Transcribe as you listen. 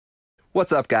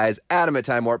What's up guys, Adam at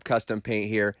Time Warp Custom Paint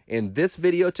here. In this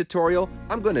video tutorial,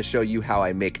 I'm going to show you how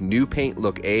I make new paint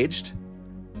look aged,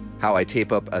 how I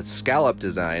tape up a scallop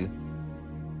design,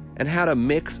 and how to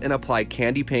mix and apply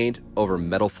candy paint over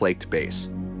metal flaked base.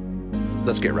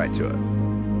 Let's get right to it.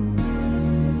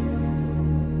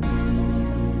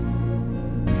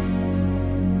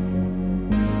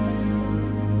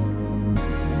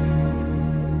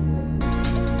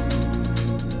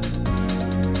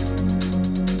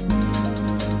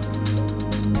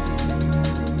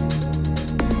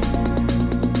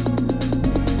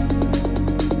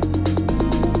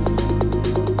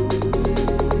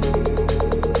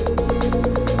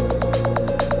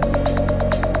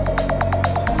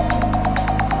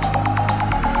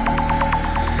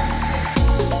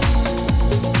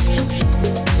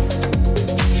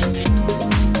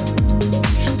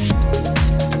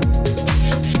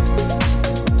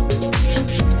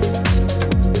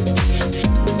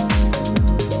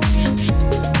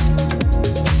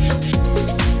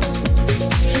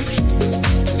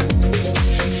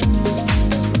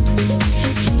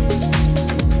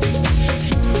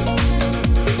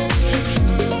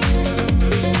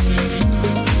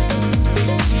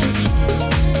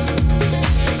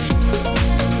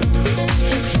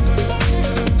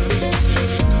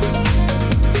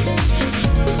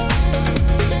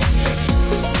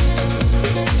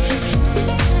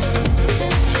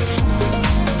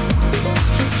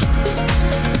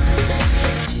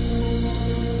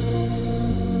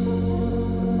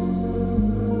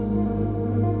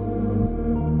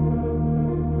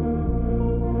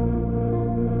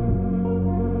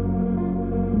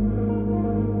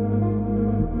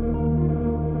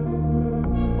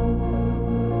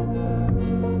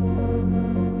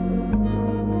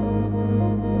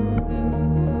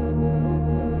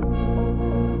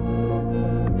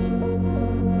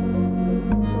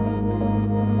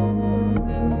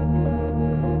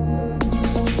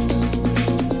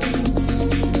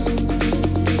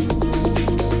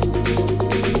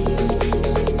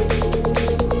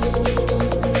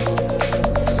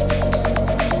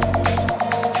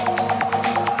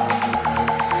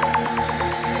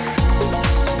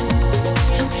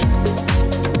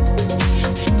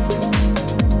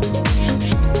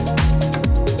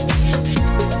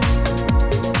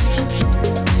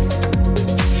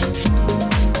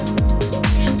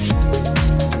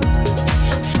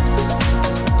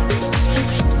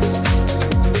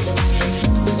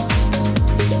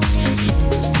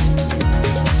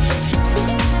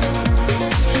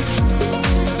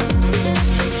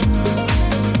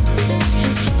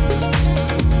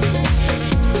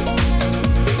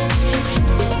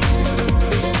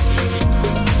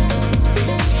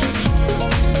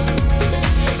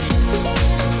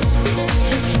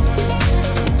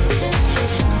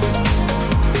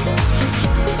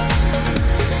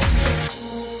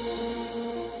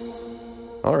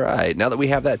 Alright, now that we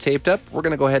have that taped up, we're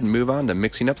going to go ahead and move on to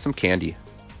mixing up some candy.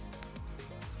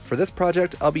 For this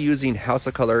project, I'll be using House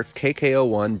of Color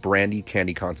KK01 Brandy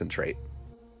Candy Concentrate.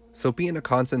 So being a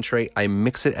concentrate, I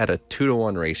mix it at a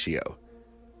 2:1 ratio.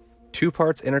 2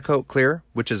 parts Intercoat Clear,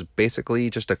 which is basically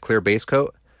just a clear base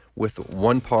coat, with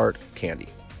 1 part candy.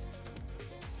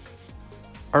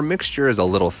 Our mixture is a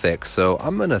little thick, so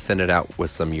I'm going to thin it out with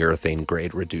some urethane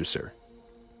grade reducer.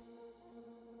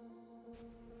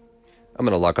 I'm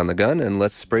going to lock on the gun and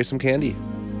let's spray some candy.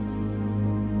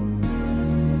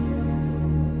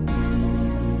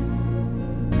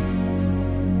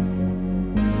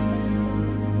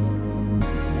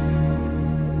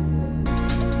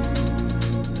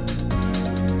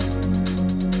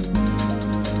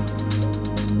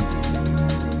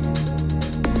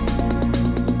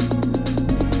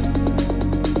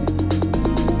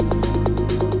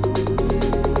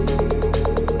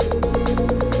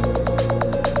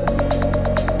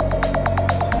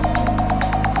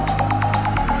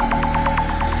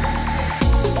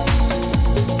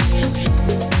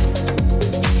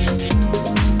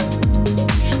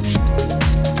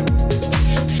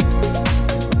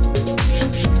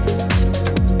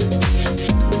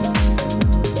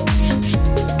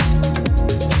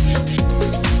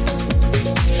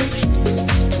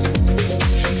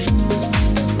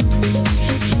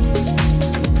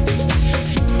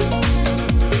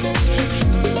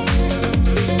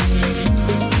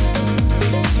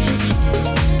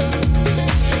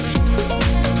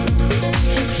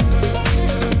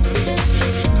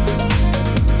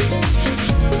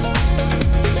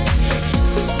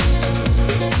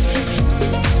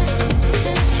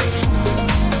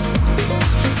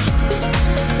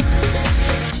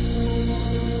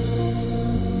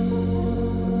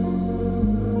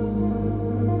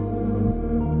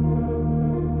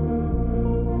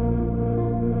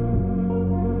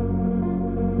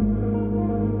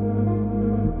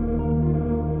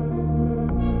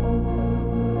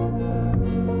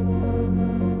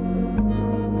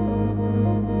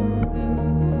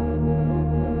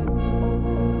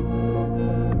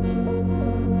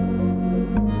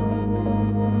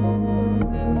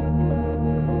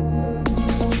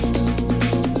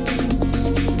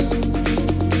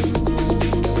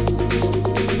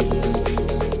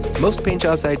 Most paint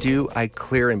jobs I do, I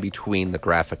clear in between the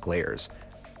graphic layers.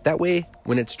 That way,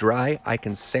 when it's dry, I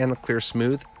can sand the clear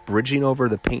smooth, bridging over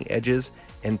the paint edges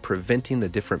and preventing the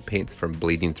different paints from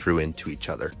bleeding through into each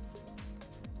other.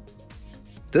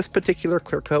 This particular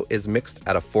clear coat is mixed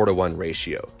at a 4:1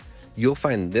 ratio. You'll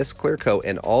find this clear coat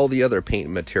and all the other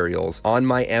paint materials on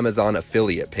my Amazon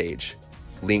affiliate page,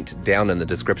 linked down in the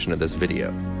description of this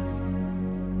video.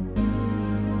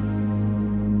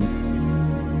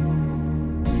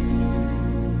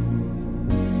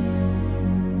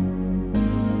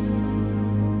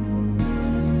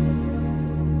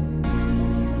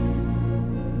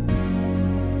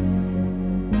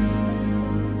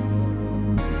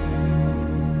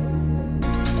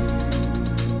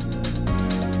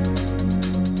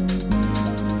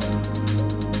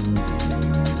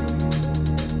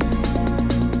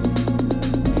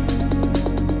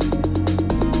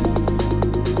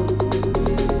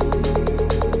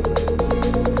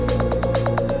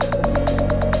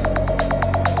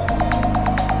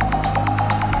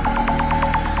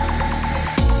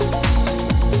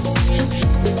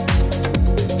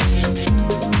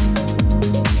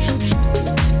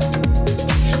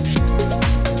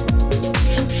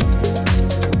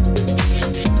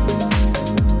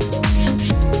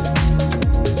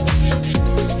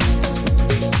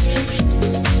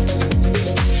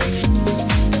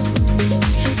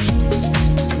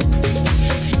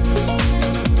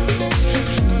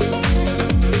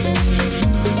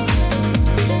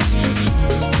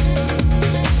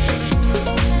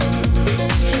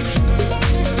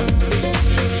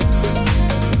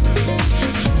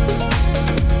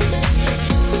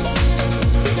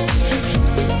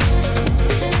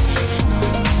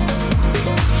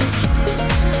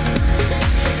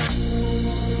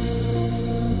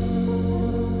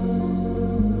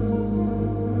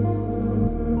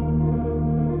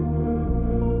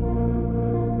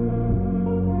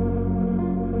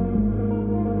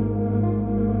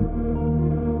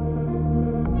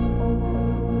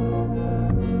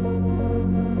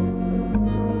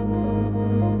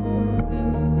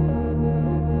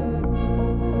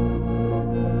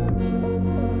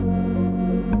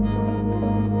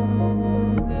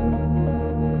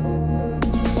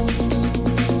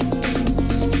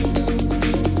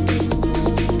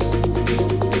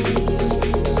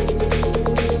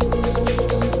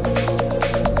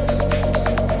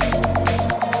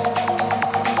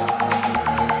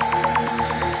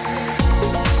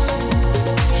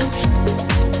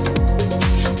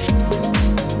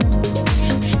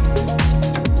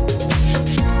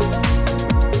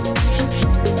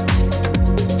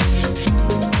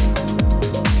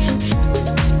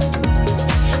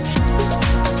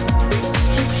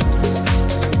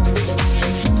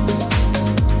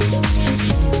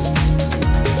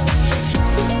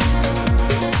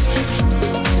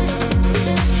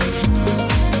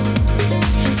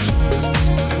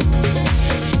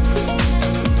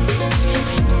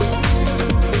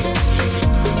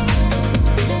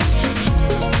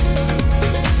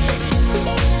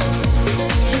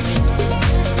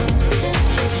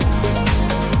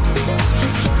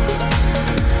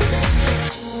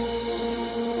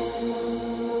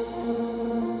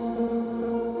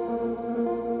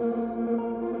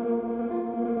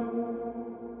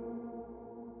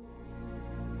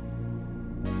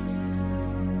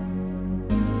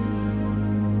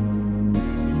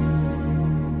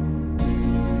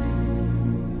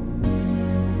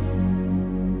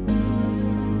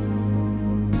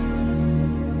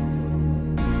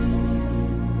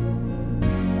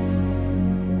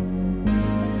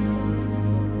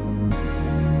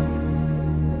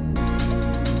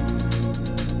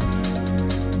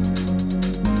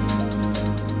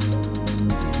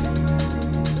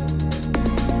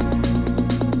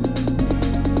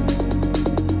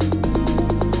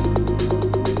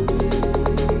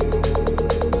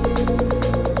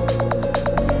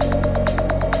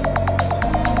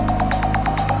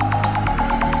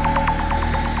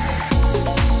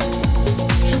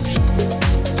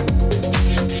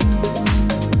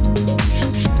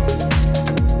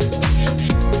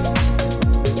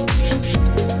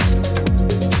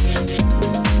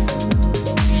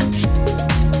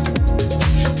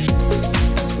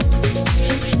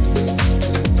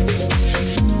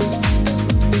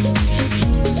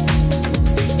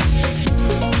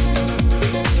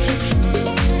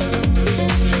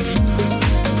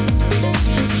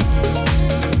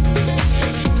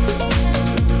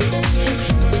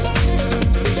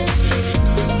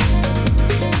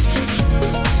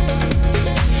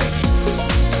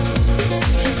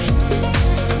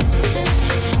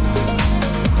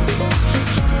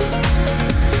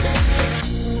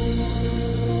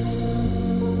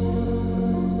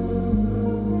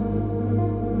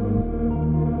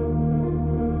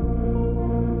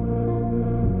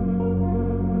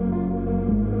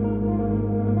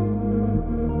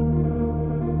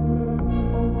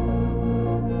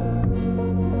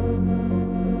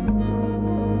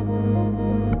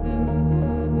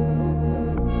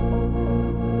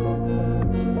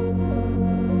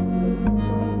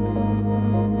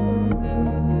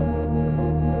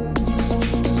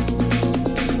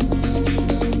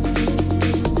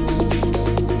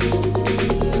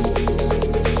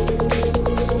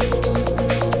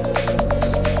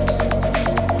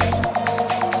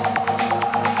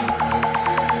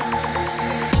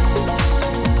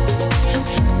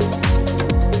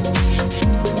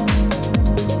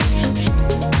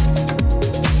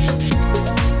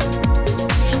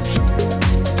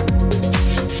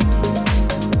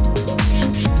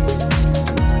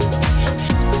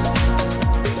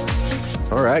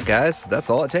 guys, that's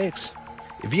all it takes.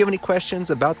 If you have any questions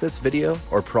about this video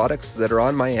or products that are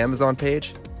on my Amazon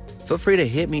page, feel free to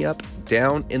hit me up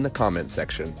down in the comments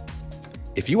section.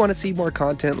 If you want to see more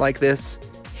content like this,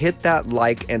 hit that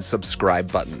like and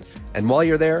subscribe button. And while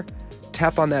you're there,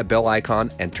 tap on that bell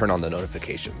icon and turn on the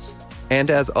notifications. And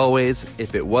as always,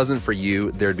 if it wasn't for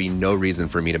you, there'd be no reason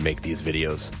for me to make these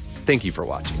videos. Thank you for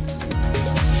watching.